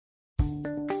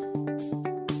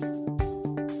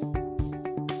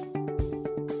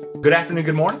Good afternoon,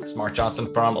 good morning. It's Mark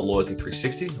Johnson from Loyalty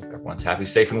 360. Hope everyone's happy,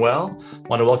 safe, and well. I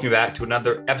want to welcome you back to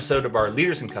another episode of our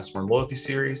Leaders in Customer Loyalty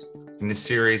series. In this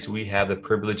series, we have the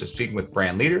privilege of speaking with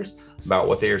brand leaders about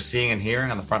what they are seeing and hearing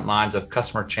on the front lines of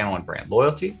customer channel and brand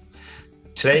loyalty.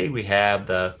 Today, we have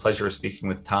the pleasure of speaking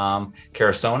with Tom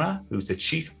Carusona, who's the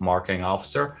Chief Marketing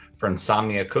Officer for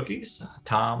Insomnia Cookies.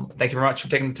 Tom, thank you very much for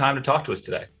taking the time to talk to us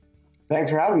today.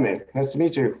 Thanks for having me. Nice to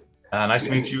meet you. Nice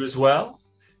to meet you as well.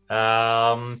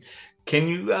 Can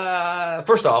you,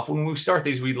 first off, when we start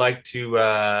these, we'd like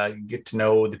to get to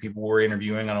know the people we're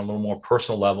interviewing on a little more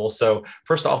personal level. So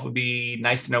first off, it would be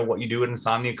nice to know what you do at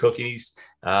Insomnia Cookies,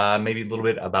 maybe a little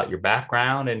bit about your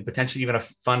background and potentially even a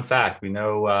fun fact. We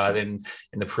know in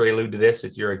the prelude to this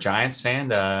that you're a Giants fan.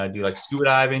 Do you like scuba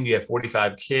diving? Do you have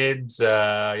 45 kids? What's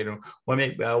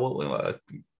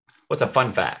a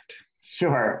fun fact?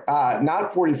 Sure.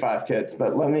 Not 45 kids,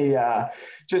 but let me,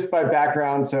 just by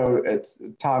background. So it's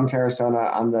Tom Carusona.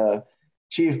 I'm the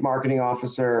Chief Marketing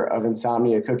Officer of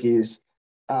Insomnia Cookies.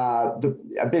 I've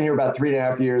been here about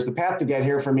 3.5 years. The path to get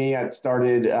here for me, I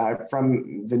started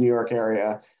from the New York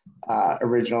area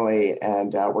originally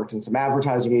and worked in some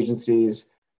advertising agencies,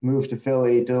 moved to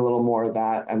Philly, did a little more of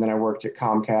that. And then I worked at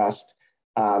Comcast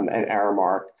and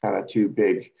Aramark, kind of two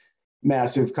big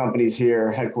massive companies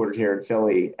here, headquartered here in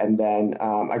Philly. And then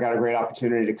I got a great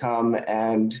opportunity to come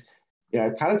and,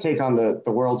 kind of take on the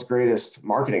world's greatest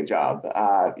marketing job,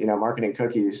 marketing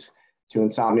cookies to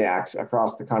insomniacs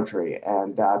across the country.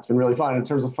 And it's been really fun. In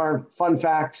terms of fun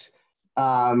facts,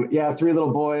 3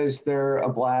 little boys, they're a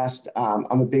blast. I'm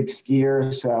a big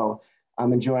skier, so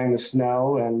I'm enjoying the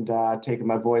snow and taking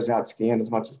my boys out skiing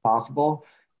as much as possible.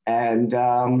 And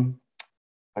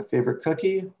my favorite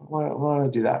cookie, why don't I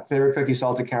do that? Favorite cookie,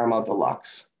 salted caramel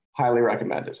deluxe. Highly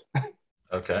recommended.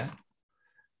 Okay.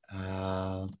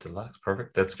 Deluxe,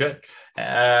 perfect. That's good.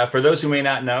 For those who may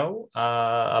not know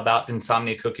about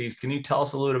Insomnia Cookies, can you tell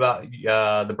us a little about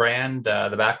the brand,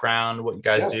 the background, what you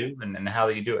guys do, and how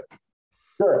you do it?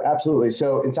 Sure, absolutely.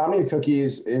 So Insomnia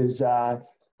Cookies is a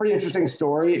pretty interesting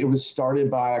story. It was started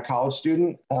by a college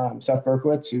student, Seth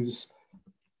Berkowitz, who's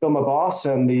still my boss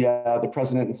and the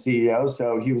president and CEO.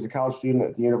 So he was a college student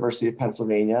at the University of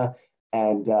Pennsylvania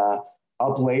and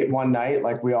up late one night,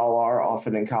 like we all are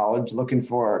often in college, looking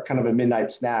for kind of a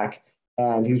midnight snack.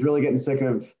 And he was really getting sick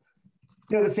of,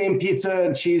 the same pizza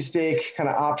and cheesesteak kind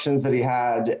of options that he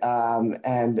had.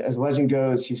 And as legend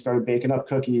goes, he started baking up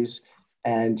cookies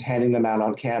and handing them out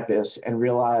on campus and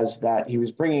realized that he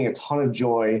was bringing a ton of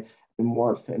joy and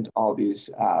warmth into all these,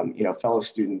 fellow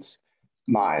students'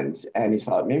 minds. And he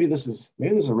thought, maybe this is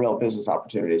a real business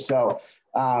opportunity. So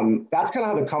that's kind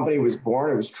of how the company was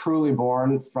born. It was truly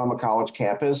born from a college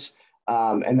campus.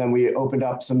 And then we opened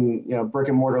up some, brick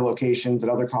and mortar locations at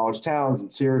other college towns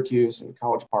in Syracuse and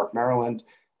College Park, Maryland.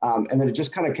 And then it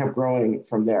just kind of kept growing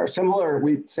from there.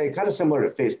 We'd say kind of similar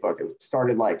to Facebook. It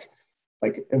started like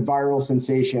a viral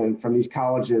sensation from these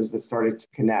colleges that started to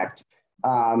connect.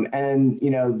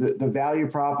 The value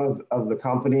prop of the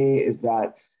company is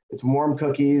that it's warm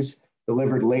cookies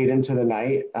delivered late into the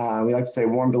night. We like to say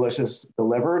warm, delicious,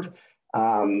 delivered.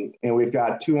 And we've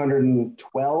got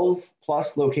 212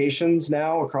 plus locations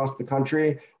now across the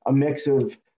country, a mix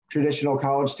of traditional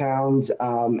college towns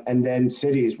and then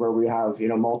cities where we have,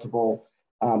 multiple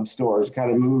stores.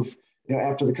 Kind of move,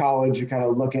 after the college, you kind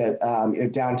of look at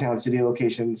downtown city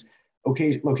locations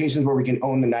where we can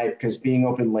own the night, because being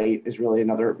open late is really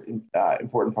another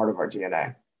important part of our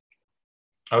DNA.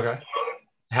 Okay.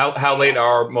 How late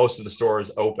are most of the stores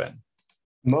open?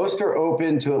 Most are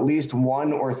open to at least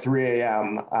 1 or 3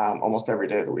 a.m. Almost every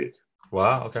day of the week.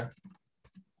 Wow. Okay.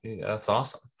 Yeah, that's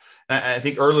awesome. And I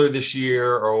think earlier this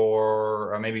year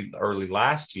or maybe early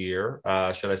last year,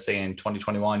 should I say in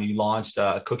 2021, you launched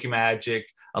a Cookie Magic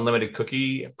Unlimited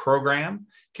Cookie program.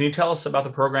 Can you tell us about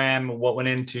the program, what went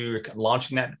into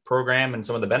launching that program and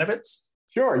some of the benefits?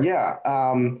 Sure. Yeah.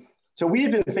 So we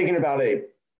had been thinking about a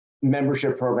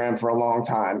membership program for a long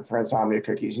time for Insomnia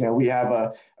Cookies. We have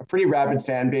a pretty rabid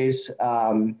fan base.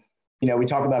 We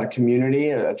talk about a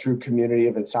community, a true community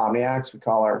of insomniacs. We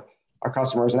call our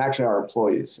customers and actually our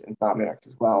employees insomniacs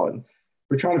as well. And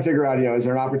we're trying to figure out, is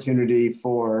there an opportunity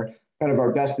for kind of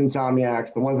our best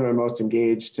insomniacs, the ones that are most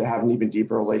engaged, to have an even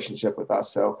deeper relationship with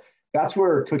us. So that's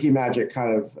where Cookie Magic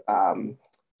kind of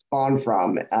spawned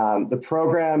from. The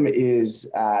program is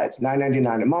it's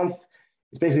 $9.99 a month.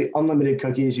 It's basically unlimited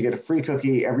cookies. You get a free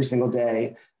cookie every single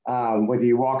day. Whether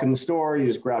you walk in the store, you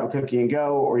just grab a cookie and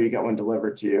go, or you get one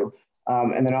delivered to you.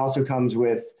 And then it also comes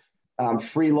with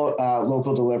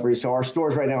local delivery. So our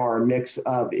stores right now are a mix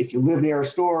of, if you live near a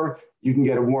store, you can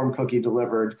get a warm cookie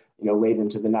delivered, late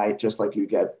into the night, just like you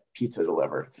get pizza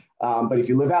delivered. But if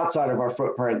you live outside of our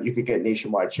footprint, you could get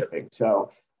nationwide shipping.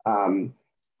 So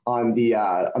on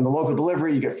the local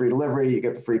delivery, you get free delivery, you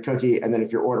get the free cookie, and then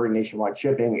if you're ordering nationwide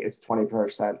shipping, it's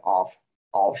 20% off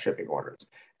all shipping orders.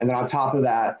 And then on top of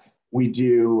that, we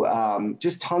do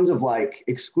just tons of like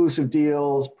exclusive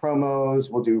deals, promos.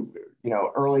 We'll do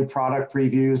early product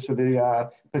previews for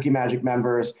the Cookie Magic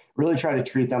members. Really try to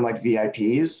treat them like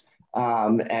VIPs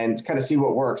and kind of see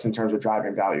what works in terms of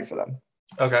driving value for them.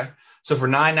 Okay, so for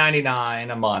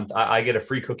 $9.99 a month, I get a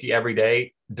free cookie every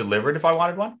day delivered if I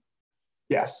wanted one.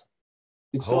 Yes,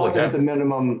 you'd still have to hit the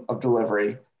minimum of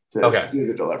delivery to do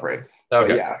the delivery. Okay,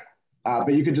 but yeah,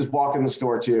 but you could just walk in the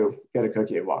store too, get a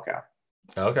cookie, and walk out.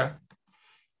 Okay.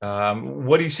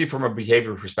 What do you see from a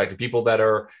behavior perspective? People that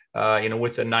are,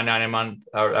 with the $9.99 a month,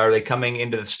 are they coming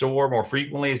into the store more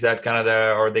frequently? Is that kind of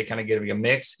are they kind of getting a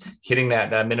mix, hitting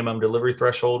that minimum delivery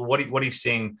threshold? What are you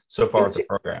seeing so far with the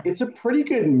program? It's a pretty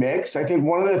good mix. I think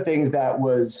one of the things that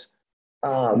was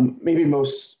maybe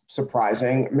most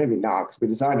surprising, maybe not because we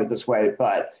designed it this way,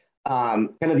 but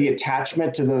kind of the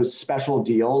attachment to those special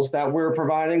deals that we're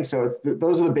providing. So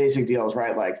those are the basic deals,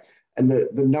 right? Like, and the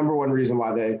number one reason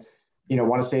why they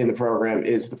want to stay in the program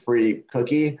is the free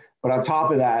cookie. But on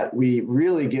top of that, we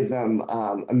really give them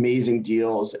amazing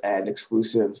deals and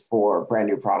exclusive for brand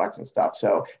new products and stuff.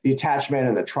 So the attachment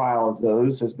and the trial of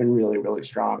those has been really, really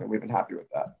strong, and we've been happy with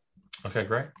that. Okay,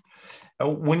 great.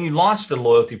 When you launched the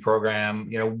loyalty program,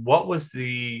 what was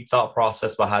the thought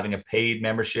process by having a paid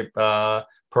membership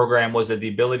program? Was it the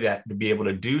ability to be able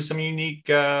to do some unique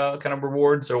kind of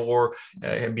rewards or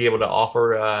be able to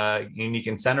offer unique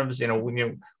incentives?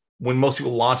 When most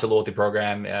people launch a loyalty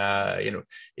program,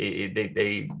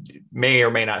 they may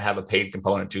or may not have a paid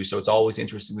component too. So it's always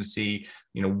interesting to see,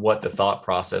 what the thought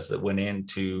process that went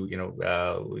into,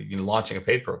 launching a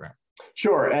paid program.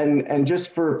 Sure. And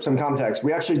just for some context,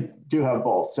 we actually do have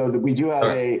both. So that we do have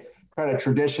a kind of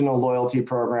traditional loyalty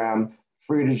program,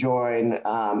 free to join.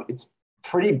 It's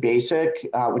pretty basic,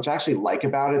 which I actually like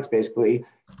about it. It's basically,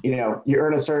 you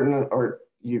earn a certain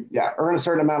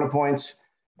amount of points,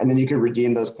 and then you can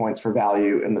redeem those points for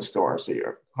value in the store. So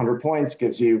your 100 points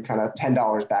gives you kind of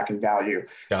 $10 back in value.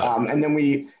 And then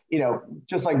we,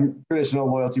 just like traditional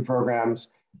loyalty programs,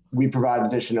 we provide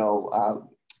additional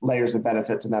layers of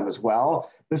benefit to them as well.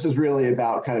 This is really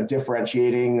about kind of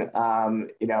differentiating,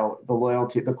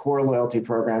 the core loyalty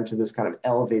program to this kind of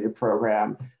elevated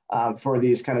program for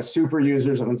these kind of super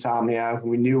users of Insomnia who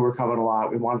we knew were coming a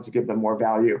lot. We wanted to give them more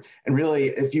value. And really,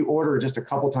 if you order just a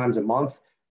couple times a month,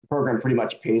 the program pretty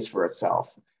much pays for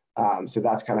itself. So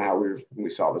that's kind of how we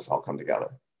saw this all come together.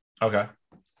 Okay,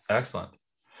 excellent.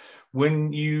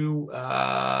 When you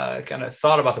kind of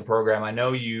thought about the program, I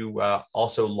know you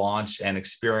also launched an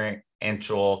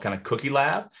experiential kind of cookie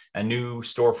lab, a new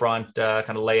storefront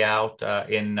kind of layout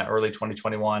in early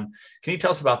 2021. Can you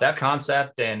tell us about that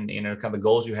concept and kind of the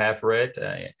goals you have for it?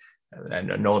 I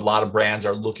know a lot of brands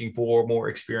are looking for more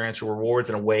experiential rewards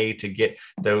and a way to get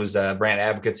those brand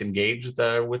advocates engaged with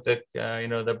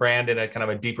the brand in a kind of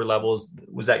a deeper level.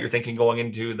 Was that your thinking going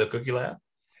into the cookie lab?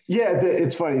 Yeah,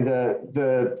 it's funny.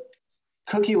 The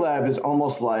Cookie Lab is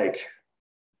almost like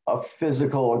a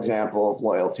physical example of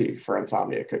loyalty for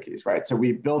Insomnia Cookies, right? So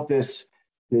we built this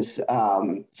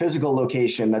physical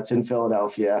location that's in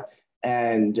Philadelphia,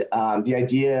 and the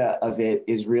idea of it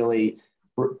is really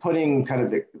putting kind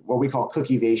of what we call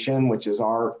Cookievation, which is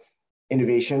our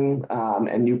innovation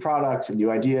and new products and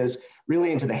new ideas,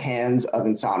 really into the hands of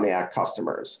Insomniac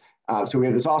customers. So we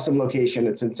have this awesome location.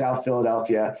 It's in South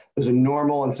Philadelphia. There's a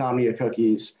normal Insomnia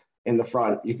Cookies in the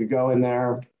front. You could go in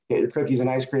there, get your cookies and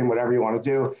ice cream, whatever you want to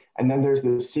do. And then there's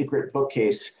this secret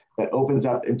bookcase that opens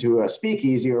up into a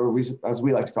speakeasy, or as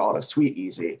we like to call it, a sweet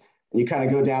easy. And you kind of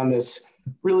go down this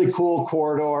really cool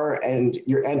corridor and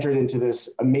you're entered into this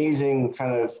amazing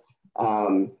kind of,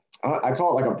 I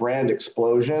call it like a brand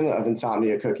explosion of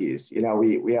Insomnia Cookies.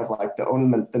 We have like the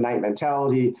own the night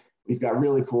mentality. We've got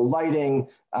really cool lighting.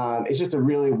 It's just a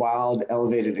really wild,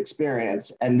 elevated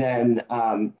experience. And then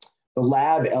the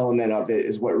lab element of it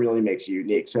is what really makes it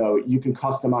unique. So you can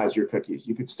customize your cookies.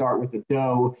 You could start with the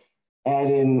dough, add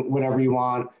in whatever you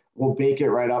want. We'll bake it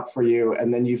right up for you.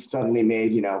 And then you've suddenly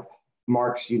made,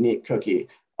 Mark's unique cookie.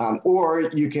 Or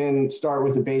you can start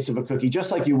with the base of a cookie, just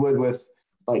like you would with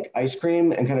like ice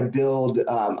cream, and kind of build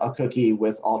a cookie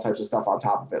with all types of stuff on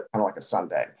top of it, kind of like a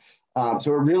sundae.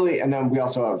 So it really, and then we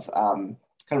also have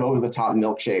kind of over-the-top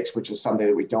milkshakes, which is something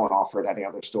that we don't offer at any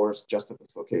other stores, just at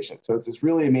this location. So it's this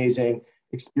really amazing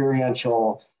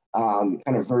experiential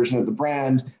kind of version of the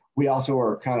brand. We also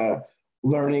are kind of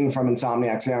learning from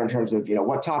Insomniacs there in terms of,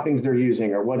 what toppings they're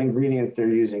using or what ingredients they're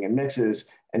using and mixes,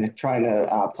 and trying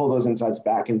to pull those insights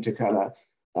back into kind of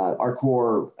our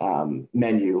core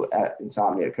menu at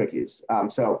Insomnia Cookies.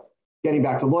 So getting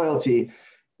back to loyalty,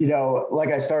 like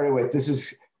I started with, this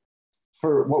is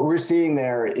for what we're seeing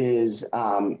there is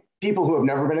people who have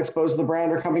never been exposed to the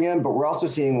brand are coming in, but we're also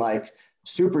seeing like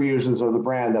super users of the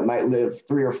brand that might live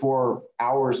 3 or 4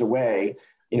 hours away,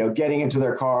 getting into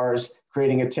their cars,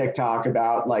 creating a TikTok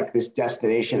about like this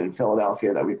destination in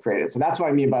Philadelphia that we've created. So that's what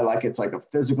I mean by like, it's like a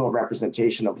physical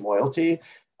representation of loyalty.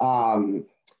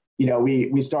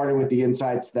 We started with the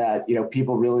insights that,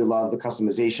 people really love the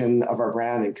customization of our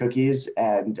brand and cookies.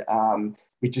 And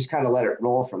we just kind of let it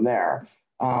roll from there.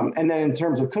 And then in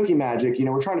terms of Cookie Magic,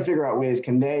 we're trying to figure out ways,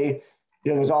 can they,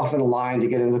 there's often a line to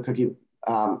get into the Cookie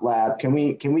Lab. Can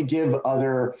we give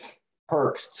other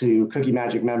perks to Cookie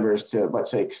Magic members to,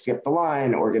 let's say, skip the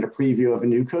line or get a preview of a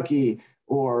new cookie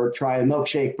or try a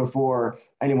milkshake before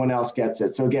anyone else gets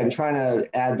it? So again, trying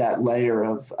to add that layer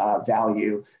of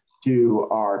value to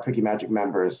our Cookie Magic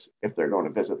members if they're going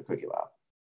to visit the Cookie Lab.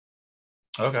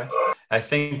 Okay. I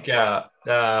think the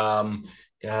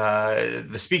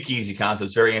speakeasy concept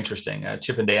is very interesting.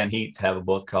 Chip and Dan Heath have a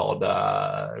book called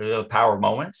The Power of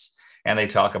Moments. And they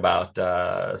talk about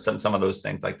some of those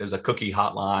things. Like there's a cookie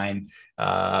hotline,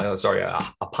 a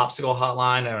popsicle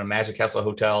hotline at a Magic Castle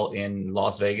Hotel in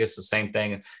Las Vegas. The same thing,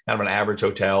 kind of an average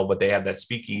hotel, but they have that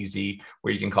speakeasy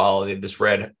where you can call this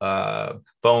red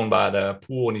phone by the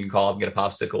pool, and you can call up and get a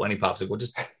popsicle, any popsicle,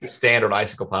 just standard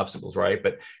icicle popsicles, right?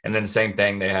 And then the same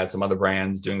thing, they had some other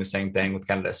brands doing the same thing with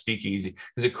kind of that speakeasy,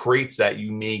 because it creates that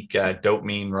unique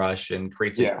dopamine rush and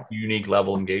creates a unique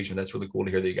level of engagement. That's really cool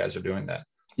to hear that you guys are doing that.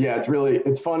 Yeah,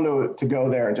 it's fun to go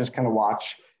there and just kind of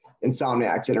watch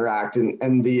Insomniacs interact.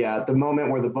 And the moment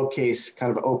where the bookcase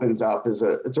kind of opens up it's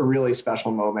a really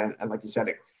special moment. And like you said,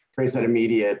 it creates that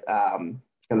immediate kind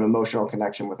of emotional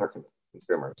connection with our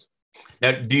consumers.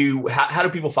 Now, how do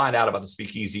people find out about the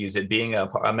speakeasy? Is it being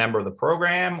a member of the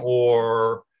program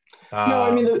or? No,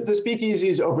 I mean, the speakeasy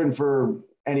is open for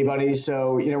anybody.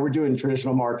 So, we're doing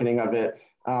traditional marketing of it.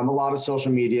 A lot of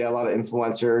social media, a lot of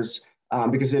influencers.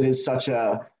 Because it is such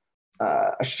a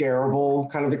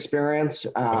shareable kind of experience.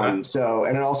 So,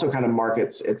 and it also kind of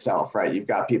markets itself, right? You've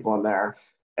got people in there.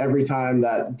 Every time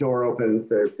that door opens,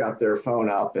 they've got their phone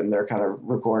up and they're kind of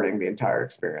recording the entire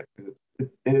experience. It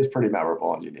is pretty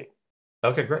memorable and unique.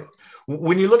 Okay, great.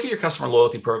 When you look at your customer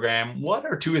loyalty program, what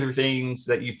are 2 or 3 things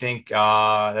that you think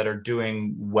that are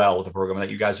doing well with the program that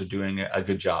you guys are doing a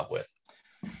good job with?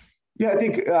 Yeah, I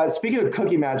think speaking of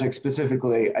Cookie Magic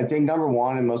specifically, I think number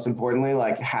one and most importantly,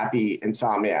 like happy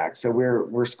Insomniacs. So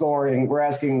we're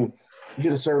asking, we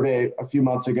did a survey a few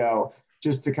months ago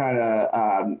just to kind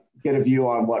of get a view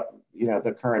on what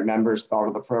the current members thought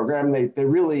of the program. They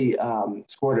really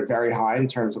scored it very high in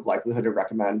terms of likelihood to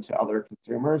recommend to other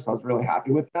consumers. So I was really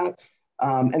happy with that.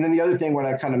 And then the other thing, what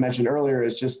I kind of mentioned earlier,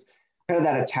 is just kind of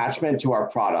that attachment to our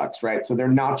products, right? So they're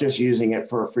not just using it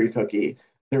for a free cookie.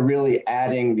 They're really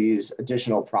adding these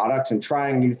additional products and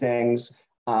trying new things,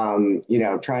 trying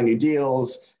new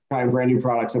deals, trying brand new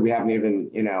products that we haven't even,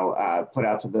 put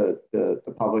out to the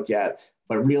public yet,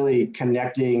 but really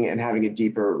connecting and having a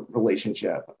deeper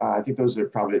relationship. I think those are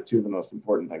probably 2 of the most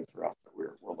important things for us that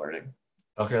we're learning.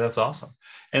 Okay, that's awesome.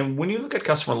 And when you look at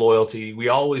customer loyalty, we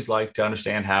always like to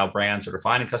understand how brands are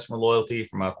defining customer loyalty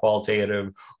from a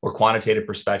qualitative or quantitative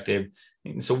perspective.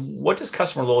 So what does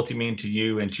customer loyalty mean to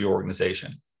you and to your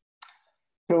organization?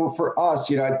 So for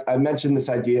us, I mentioned this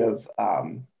idea of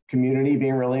community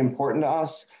being really important to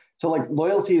us. So like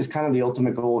loyalty is kind of the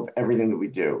ultimate goal of everything that we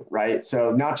do, right?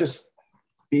 So not just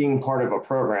being part of a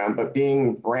program, but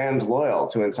being brand loyal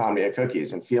to Insomnia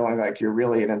Cookies and feeling like you're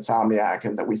really an Insomniac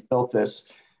and that we've built this,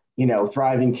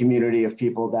 thriving community of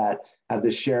people that have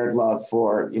this shared love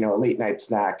for, a late night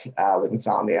snack with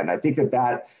Insomnia. And I think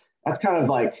that's kind of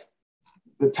like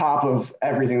the top of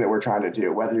everything that we're trying to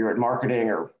do, whether you're in marketing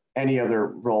or any other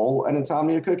role at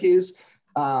Insomnia Cookies.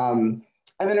 And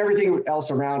then everything else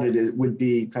around it would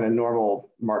be kind of normal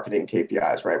marketing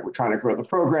KPIs, right? We're trying to grow the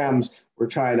programs. We're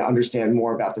trying to understand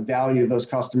more about the value of those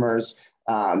customers,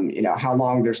 how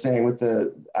long they're staying with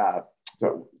the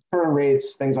return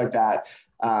rates, things like that.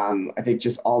 I think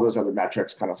just all those other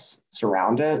metrics kind of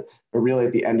surround it. But really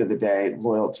at the end of the day,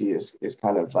 loyalty is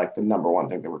kind of like the number one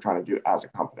thing that we're trying to do as a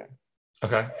company.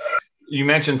 Okay. You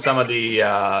mentioned some of the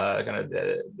kind of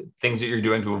things that you're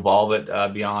doing to evolve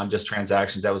it beyond just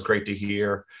transactions. That was great to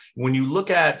hear. When you look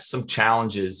at some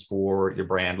challenges for your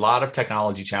brand, a lot of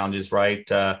technology challenges, right?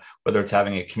 Whether it's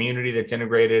having a community that's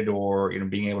integrated or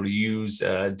being able to use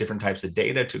different types of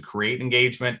data to create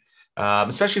engagement.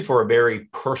 Especially for a very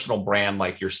personal brand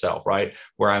like yourself, right?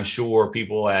 Where I'm sure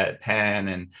people at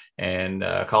Penn and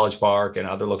College Park and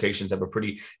other locations have a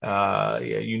pretty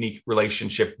unique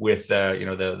relationship with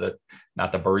the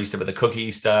not the barista but the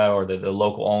cookista or the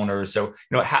local owners. So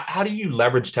how do you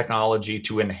leverage technology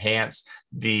to enhance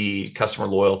the customer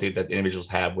loyalty that individuals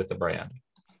have with the brand?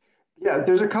 Yeah,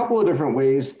 there's a couple of different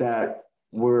ways that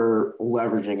we're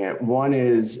leveraging it. One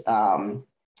is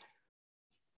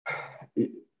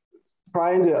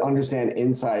trying to understand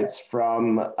insights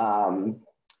from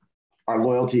our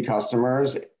loyalty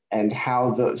customers and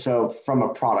so from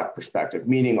a product perspective,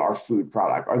 meaning our food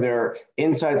product, are there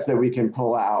insights that we can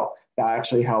pull out that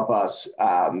actually help us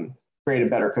create a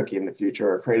better cookie in the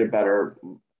future or create a better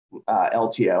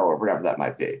LTO or whatever that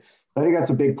might be. So I think that's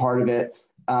a big part of it.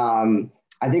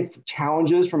 I think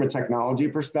challenges from a technology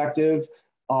perspective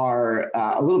are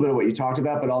a little bit of what you talked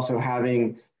about, but also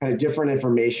having kind of different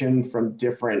information from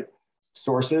different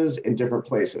sources in different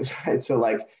places, right? So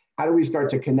like, how do we start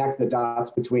to connect the dots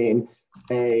between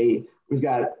we've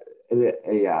got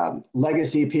a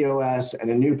legacy POS and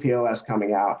a new POS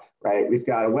coming out, right? We've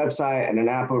got a website and an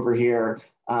app over here,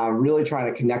 really trying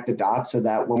to connect the dots so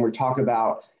that when we talk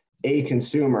about a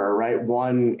consumer, right,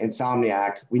 one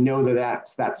Insomniac, we know that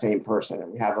that's that same person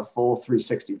and we have a full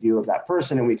 360 view of that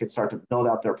person and we can start to build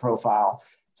out their profile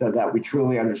so that we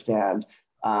truly understand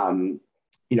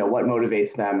what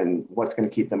motivates them and what's going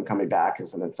to keep them coming back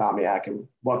as an Insomniac and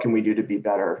what can we do to be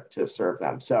better to serve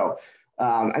them. So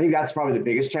I think that's probably the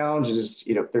biggest challenge is,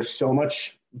 there's so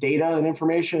much data and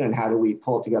information and how do we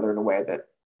pull it together in a way that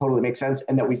totally makes sense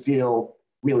and that we feel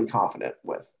really confident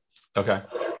with. Okay.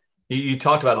 You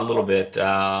talked about it a little bit.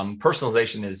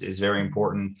 Personalization is very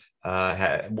important.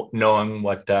 Knowing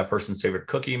what person's favorite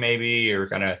cookie may be, or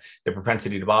kind of their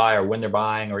propensity to buy, or when they're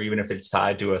buying, or even if it's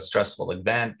tied to a stressful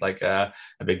event like a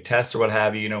big test or what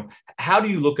have you. How do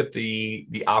you look at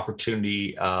the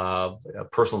opportunity of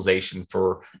personalization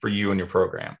for you and your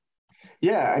program?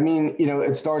 Yeah, I mean,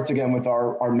 it starts again with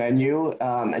our menu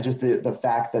and just the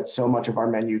fact that so much of our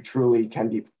menu truly can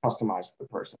be customized to the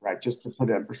person, right? Just to put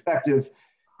it in perspective,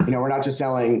 we're not just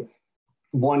selling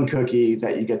one cookie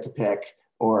that you get to pick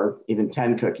or even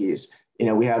 10 cookies.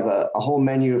 We have a whole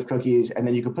menu of cookies and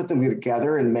then you can put them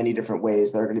together in many different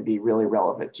ways that are going to be really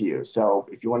relevant to you. So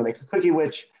if you want to make a cookie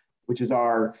which is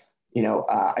our,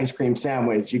 ice cream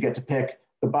sandwich, you get to pick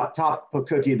the top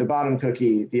cookie, the bottom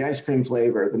cookie, the ice cream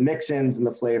flavor, the mix-ins and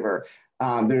the flavor.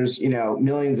 There's,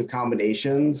 millions of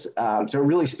combinations. So it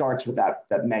really starts with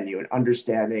that menu and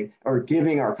understanding or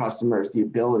giving our customers the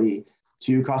ability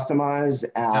to customize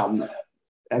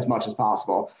as much as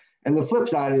possible. And the flip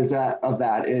side is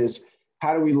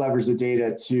how do we leverage the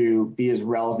data to be as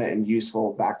relevant and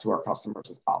useful back to our customers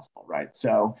as possible, right?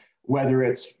 So whether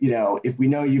it's, if we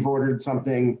know you've ordered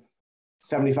something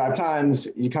 75 times,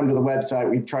 you come to the website,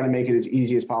 we try to make it as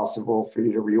easy as possible for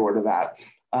you to reorder that.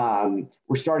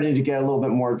 We're starting to get a little bit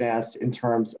more advanced in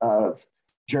terms of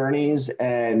journeys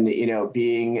and,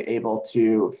 being able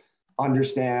to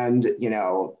understand,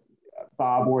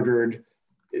 Bob ordered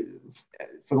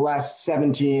for the last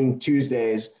 17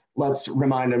 Tuesdays, let's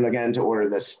remind them again to order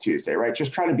this Tuesday, right?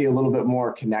 Just try to be a little bit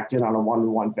more connected on a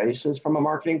one-to-one basis from a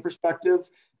marketing perspective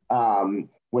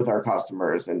with our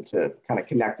customers and to kind of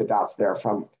connect the dots there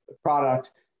from the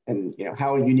product and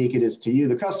how unique it is to you,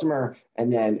 the customer,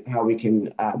 and then how we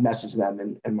can message them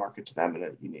and market to them in a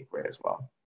unique way as well.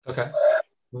 Okay.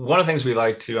 One of the things we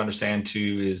like to understand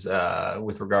too is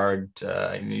with regard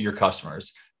to your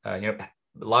customers.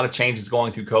 A lot of changes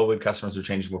going through COVID. Customers are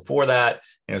changing before that.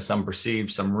 Some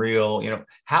perceived, some real.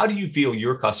 How do you feel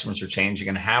your customers are changing,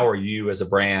 and how are you as a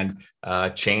brand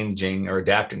changing or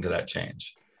adapting to that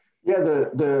change? Yeah,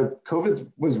 the COVID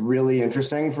was really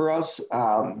interesting for us.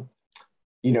 I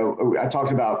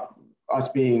talked about us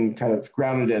being kind of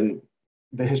grounded in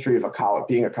the history of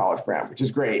being a college brand, which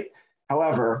is great.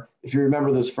 However, if you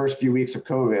remember those first few weeks of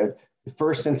COVID, the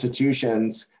first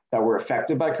institutions that were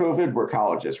affected by COVID were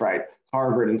colleges, right?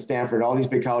 Harvard and Stanford, all these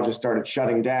big colleges started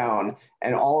shutting down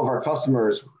and all of our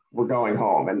customers were going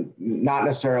home and not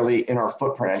necessarily in our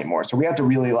footprint anymore. So we had to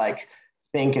really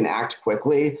think and act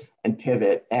quickly and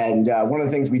pivot. And one of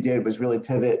the things we did was really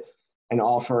pivot and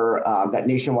offer that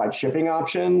nationwide shipping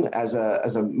option as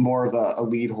a more of a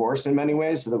lead horse in many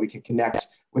ways so that we could connect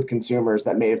with consumers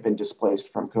that may have been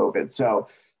displaced from COVID. So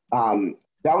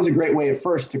that was a great way at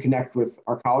first to connect with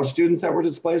our college students that were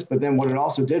displaced. But then what it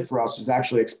also did for us was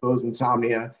actually expose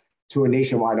Insomnia to a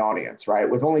nationwide audience, right?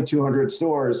 With only 200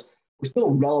 stores, we're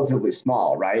still relatively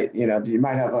small, right? You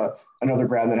might have another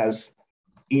brand that has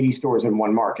 80 stores in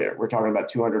one market. We're talking about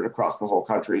 200 across the whole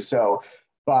country. So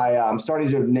by starting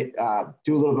to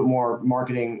do a little bit more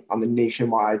marketing on the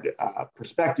nationwide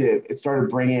perspective, it started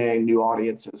bringing in new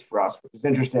audiences for us, which is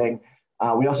interesting.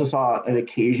 We also saw an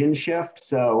occasion shift.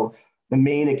 So the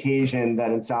main occasion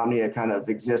that Insomnia kind of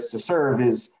exists to serve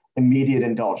is immediate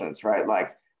indulgence, right?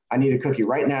 Like, I need a cookie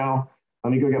right now.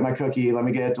 Let me go get my cookie. Let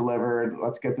me get it delivered.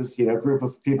 Let's get this, group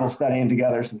of people studying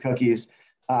together some cookies.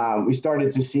 We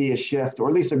started to see a shift, or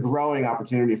at least a growing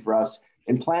opportunity for us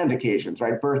in planned occasions,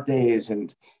 right? Birthdays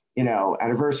and,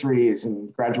 anniversaries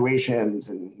and graduations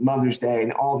and Mother's Day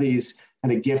and all these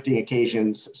kind of gifting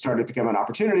occasions started to become an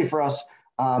opportunity for us.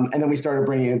 And then we started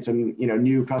bringing in some,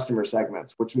 new customer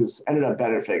segments, which ended up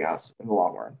benefiting us in the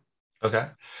long run. Okay.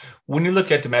 When you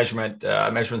look at the measurement,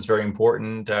 measurement's very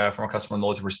important from a customer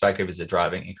loyalty perspective. Is it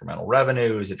driving incremental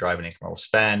revenue? Is it driving incremental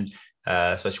spend?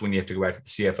 Especially when you have to go back to the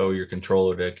CFO, your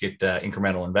controller, to get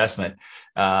incremental investment.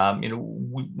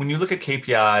 When you look at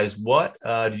KPIs, what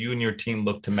do you and your team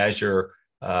look to measure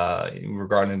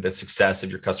regarding the success of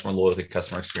your customer loyalty,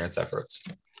 customer experience efforts?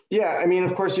 Yeah, I mean,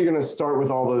 of course, you're going to start with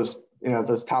all those,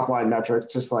 those top line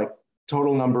metrics, just like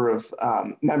total number of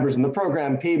members in the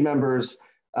program, paid members.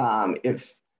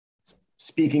 If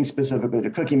speaking specifically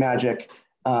to Cookie Magic,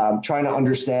 trying to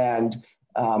understand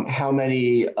how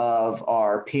many of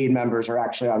our paid members are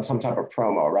actually on some type of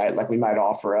promo, right? Like we might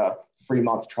offer a free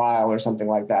month trial or something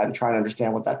like that, and trying to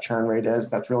understand what that churn rate is.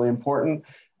 That's really important.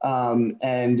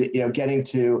 And getting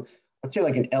to, let's say,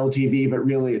 like an LTV, but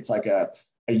really it's like a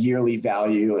yearly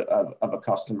value of a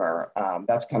customer.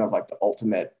 That's kind of like the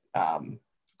ultimate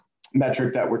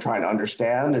metric that we're trying to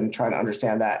understand, and trying to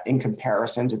understand that in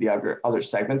comparison to the other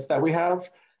segments that we have.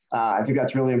 I think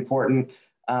that's really important.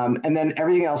 And then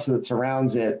everything else that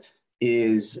surrounds it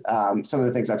is some of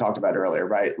the things I talked about earlier,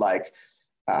 right? Like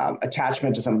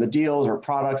attachment to some of the deals or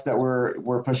products that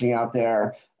we're pushing out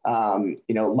there,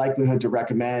 likelihood to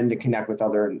recommend and connect with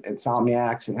other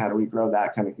insomniacs, and how do we grow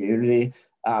that kind of community?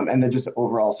 And then just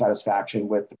overall satisfaction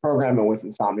with the program and with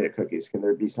Insomnia Cookies. Can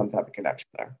there be some type of connection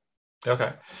there?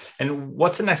 Okay. And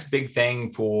what's the next big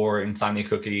thing for Insomnia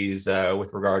Cookies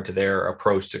with regard to their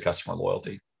approach to customer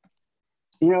loyalty?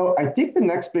 I think the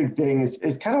next big thing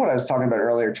is kind of what I was talking about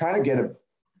earlier, trying to get a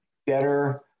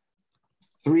better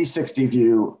 360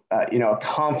 view, a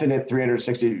confident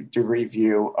 360-degree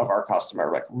view of our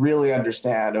customer, like really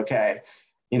understand, okay,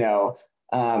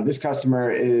 this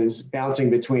customer is bouncing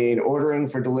between ordering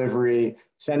for delivery,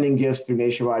 sending gifts through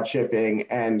nationwide shipping,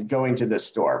 and going to this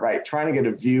store, right? Trying to get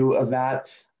a view of that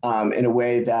in a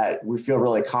way that we feel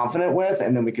really confident with,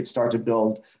 and then we could start to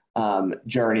build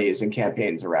journeys and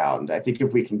campaigns around. I think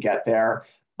if we can get there,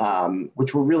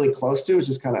 which we're really close to, is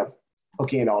just kind of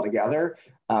hooking it all together,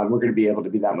 we're going to be able to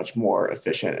be that much more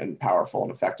efficient and powerful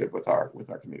and effective with our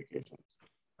communications.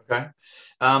 Okay.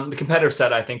 The competitive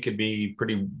set, I think, could be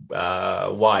pretty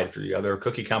wide for you. Other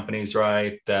cookie companies,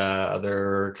 right?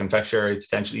 Other confectionery,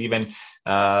 potentially even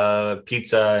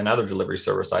pizza and other delivery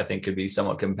service, I think, could be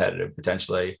somewhat competitive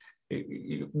potentially.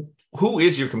 Who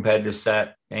is your competitive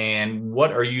set, and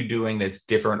what are you doing that's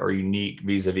different or unique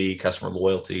vis-a-vis customer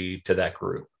loyalty to that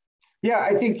group? Yeah,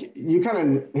 I think you kind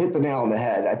of hit the nail on the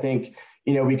head. I think,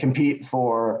 we compete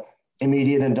for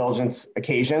immediate indulgence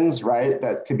occasions, right?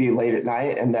 That could be late at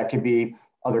night, and that could be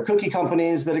other cookie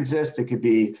companies that exist. It could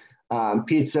be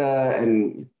pizza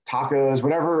and tacos,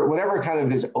 whatever kind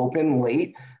of is open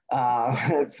late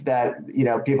that,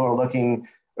 people are looking.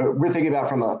 We're thinking about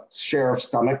from a share of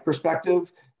stomach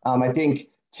perspective. I think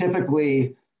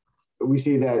typically we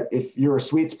see that if you're a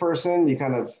sweets person, you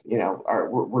kind of,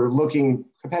 we're looking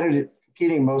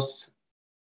competing most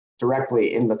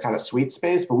directly in the kind of sweet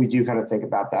space, but we do kind of think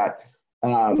about that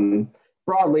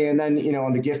broadly. And then,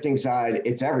 on the gifting side,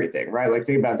 it's everything, right? Like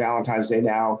think about Valentine's Day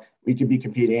now, we could be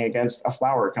competing against a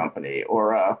flower company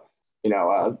or a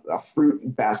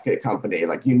fruit basket company,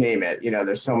 like you name it.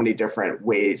 There's so many different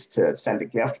ways to send a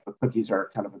gift, but cookies are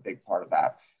kind of a big part of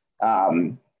that.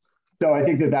 So I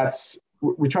think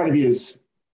we try to be as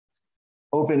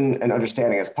open and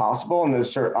understanding as possible. And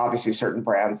there's obviously certain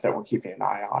brands that we're keeping an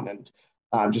eye on, and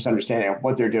just understanding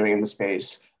what they're doing in the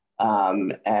space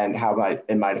and how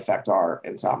it might affect our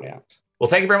insomniacs. Well,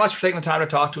 thank you very much for taking the time to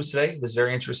talk to us today. It was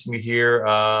very interesting to hear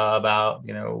about,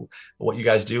 what you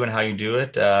guys do and how you do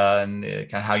it, and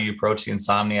kind of how you approach the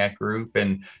Insomniac Group.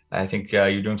 And I think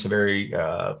you're doing some very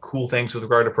cool things with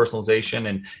regard to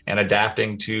personalization and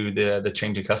adapting to the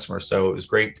changing customers. So it was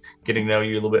great getting to know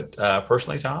you a little bit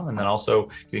personally, Tom, and then also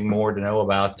getting more to know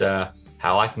about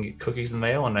how I can get cookies in the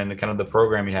mail and then kind of the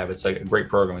program you have. It's a great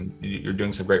program, and you're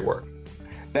doing some great work.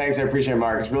 Thanks, I appreciate it,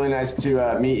 Mark. It's really nice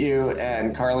to meet you,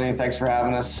 and Carly, thanks for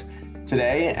having us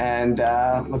today, and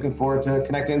looking forward to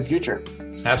connecting in the future.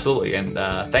 Absolutely, and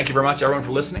thank you very much, everyone,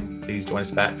 for listening. Please join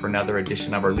us back for another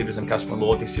edition of our Leaders in Customer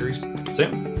Loyalty series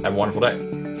soon. Have a wonderful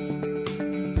day.